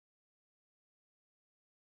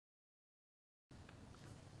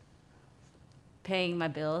Paying my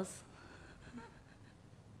bills.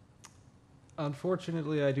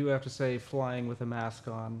 Unfortunately, I do have to say flying with a mask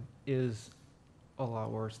on is a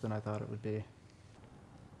lot worse than I thought it would be.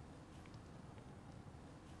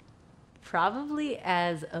 Probably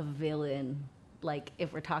as a villain. Like,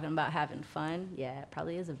 if we're talking about having fun, yeah, it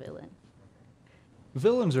probably is a villain.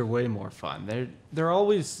 Villains are way more fun. They're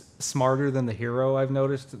always smarter than the hero, I've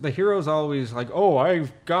noticed. The hero's always like, "Oh,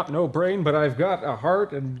 I've got no brain, but I've got a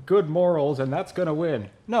heart and good morals, and that's gonna win."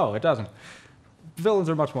 No, it doesn't. Villains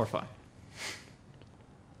are much more fun.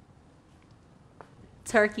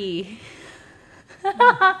 Turkey.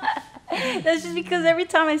 That's just because every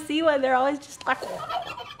time I see one, they're always just like...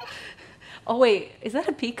 Oh, wait, is that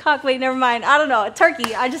a peacock? Wait, never mind. I don't know. A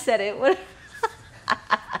turkey. I just said it. What?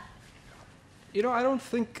 You know, I don't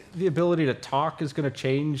think the ability to talk is going to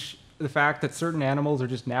change the fact that certain animals are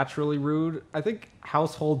just naturally rude. I think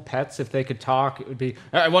household pets, if they could talk, it would be,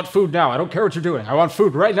 "I want food now. I don't care what you're doing. I want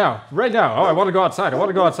food right now. Right now. Oh, I want to go outside. I want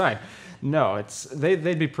to go outside." No,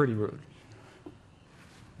 they'd be pretty rude.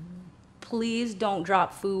 Please don't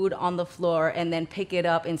drop food on the floor and then pick it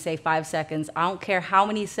up and say 5 seconds. I don't care how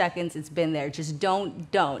many seconds it's been there. Just don't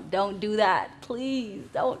do that. Please,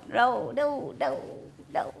 don't, no.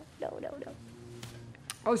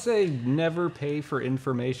 I would say never pay for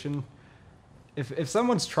information. If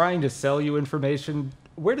someone's trying to sell you information,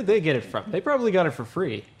 where did they get it from? They probably got it for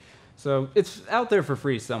free. So it's out there for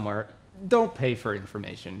free somewhere. Don't pay for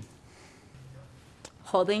information.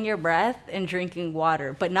 Holding your breath and drinking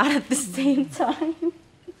water, but not at the same time.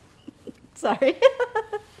 Sorry.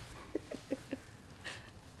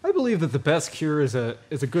 I believe that the best cure is a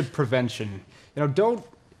good prevention. You know, don't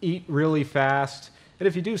eat really fast, and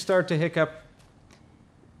if you do start to hiccup,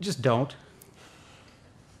 just don't.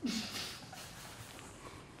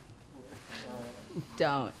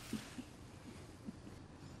 Don't.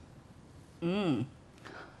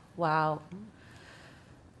 Wow.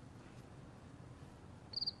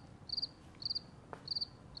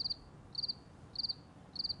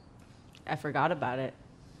 I forgot about it.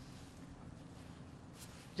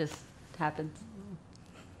 Just happens.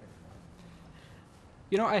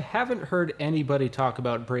 You know, I haven't heard anybody talk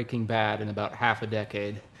about Breaking Bad in about half a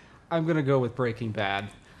decade. I'm gonna go with Breaking Bad.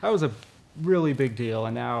 That was a really big deal,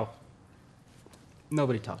 and now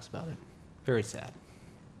nobody talks about it. Very sad.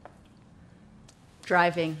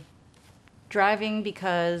 Driving. Driving,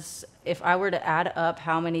 because if I were to add up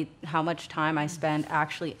how much time I spend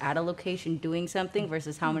actually at a location doing something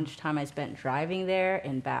versus how much time I spent driving there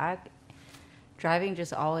and back, driving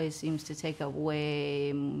just always seems to take up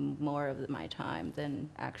way more of my time than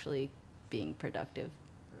actually being productive.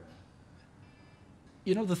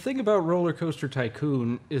 You know, the thing about Roller Coaster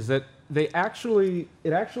Tycoon is that it actually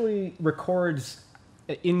records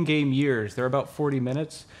in-game years. They're about 40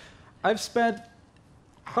 minutes. I've spent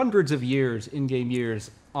hundreds of years, in-game years,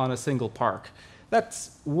 on a single park.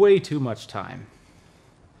 That's way too much time.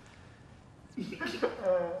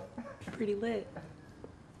 Pretty lit.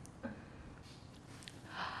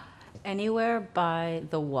 Anywhere by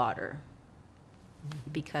the water,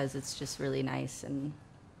 because it's just really nice and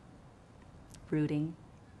rooting.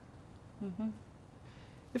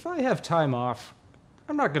 If I have time off,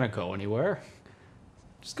 I'm not gonna go anywhere.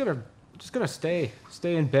 Just gonna stay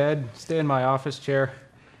in bed, stay in my office chair.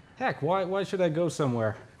 Heck, why should I go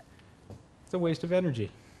somewhere? It's a waste of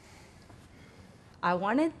energy. I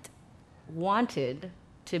wanted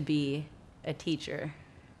to be a teacher,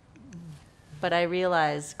 but I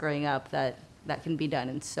realized growing up that can be done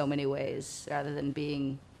in so many ways rather than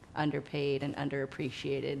being underpaid and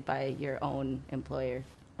underappreciated by your own employer.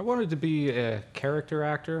 I wanted to be a character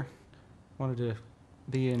actor. Wanted to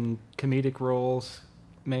be in comedic roles.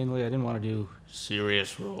 Mainly, I didn't want to do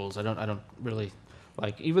serious roles. I don't really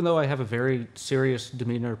like, even though I have a very serious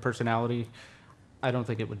demeanor personality, I don't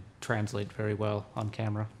think it would translate very well on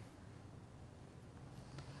camera.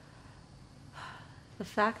 The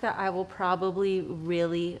fact that I will probably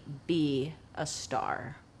really be a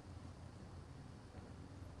star.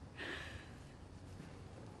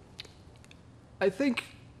 I think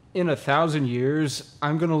in 1,000 years,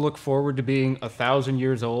 I'm going to look forward to being 1,000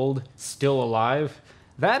 years old, still alive.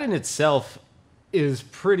 That in itself is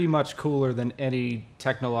pretty much cooler than any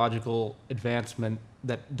technological advancement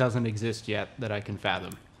that doesn't exist yet that I can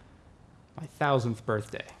fathom. My 1,000th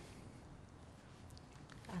birthday.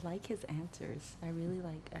 I like his answers. I really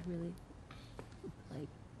like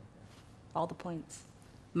all the points.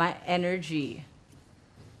 My energy,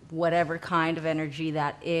 whatever kind of energy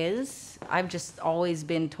that is, I've just always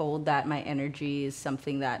been told that my energy is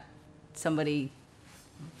something that somebody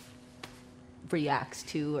reacts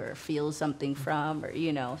to or feels something from, or,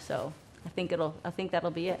 so I think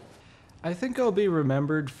that'll be it. I think I'll be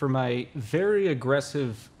remembered for my very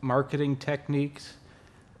aggressive marketing techniques,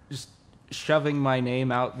 just shoving my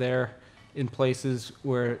name out there in places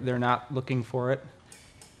where they're not looking for it,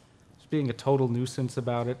 just being a total nuisance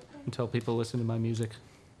about it until people listen to my music.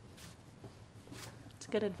 It's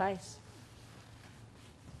good advice.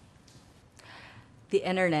 The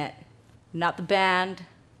internet, not the band,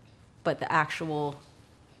 but the actual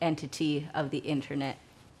entity of the internet.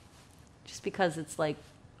 Just because it's like,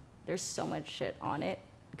 there's so much shit on it,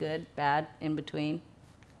 good, bad, in between.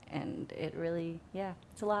 And it really, yeah,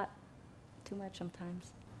 it's a lot. Too much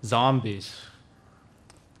sometimes. Zombies.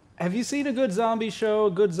 Have you seen a good zombie show,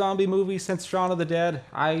 a good zombie movie since Shaun of the Dead?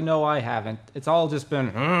 I know I haven't. It's all just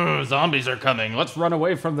been, zombies are coming, let's run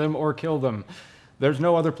away from them or kill them. There's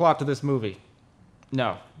no other plot to this movie.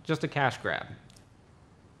 No, just a cash grab.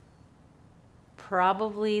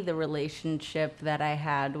 Probably the relationship that I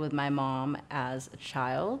had with my mom as a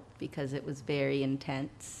child, because it was very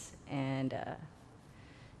intense. And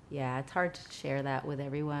yeah, it's hard to share that with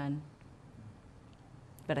everyone.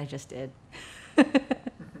 But I just did.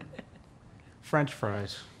 French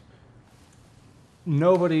fries.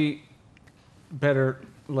 Nobody better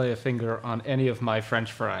lay a finger on any of my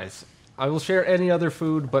French fries. I will share any other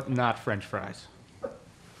food, but not French fries.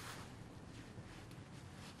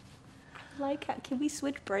 Can we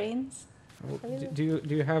switch brains? Do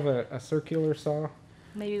you have a circular saw?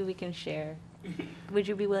 Maybe we can share. Would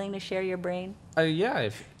you be willing to share your brain? Yeah,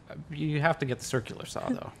 if you have to get the circular saw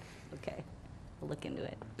though. Okay, we'll look into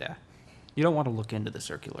it. Yeah. You don't want to look into the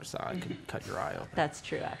circular saw. It could cut your eye open. That's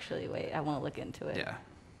true, actually. Wait, I won't look into it. Yeah.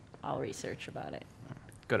 I'll research about it.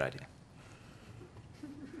 Good idea.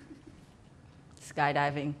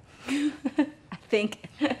 Skydiving. I think,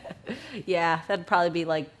 yeah, that'd probably be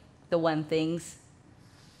like the one things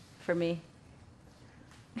for me.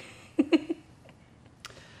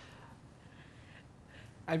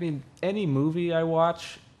 I mean, any movie I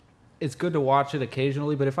watch, it's good to watch it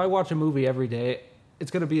occasionally, but if I watch a movie every day, it's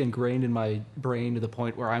going to be ingrained in my brain to the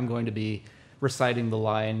point where I'm going to be reciting the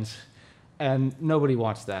lines, and nobody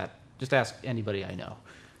wants that. Just ask anybody I know.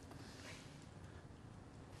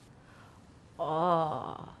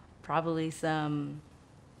 Oh, probably some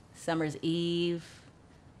Summer's Eve.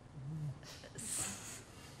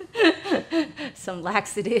 Some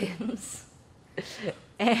laxatives.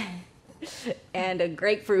 And a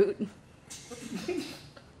grapefruit.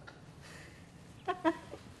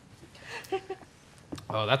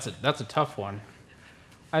 Oh, that's a tough one.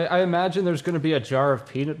 I imagine there's going to be a jar of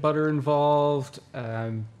peanut butter involved,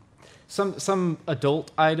 some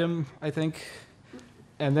adult item, I think,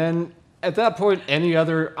 and then at that point, any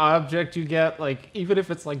other object you get, like even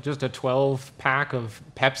if it's like just a 12-pack of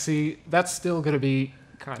Pepsi, that's still going to be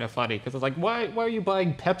kind of funny because it's like, why are you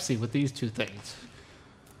buying Pepsi with these two things?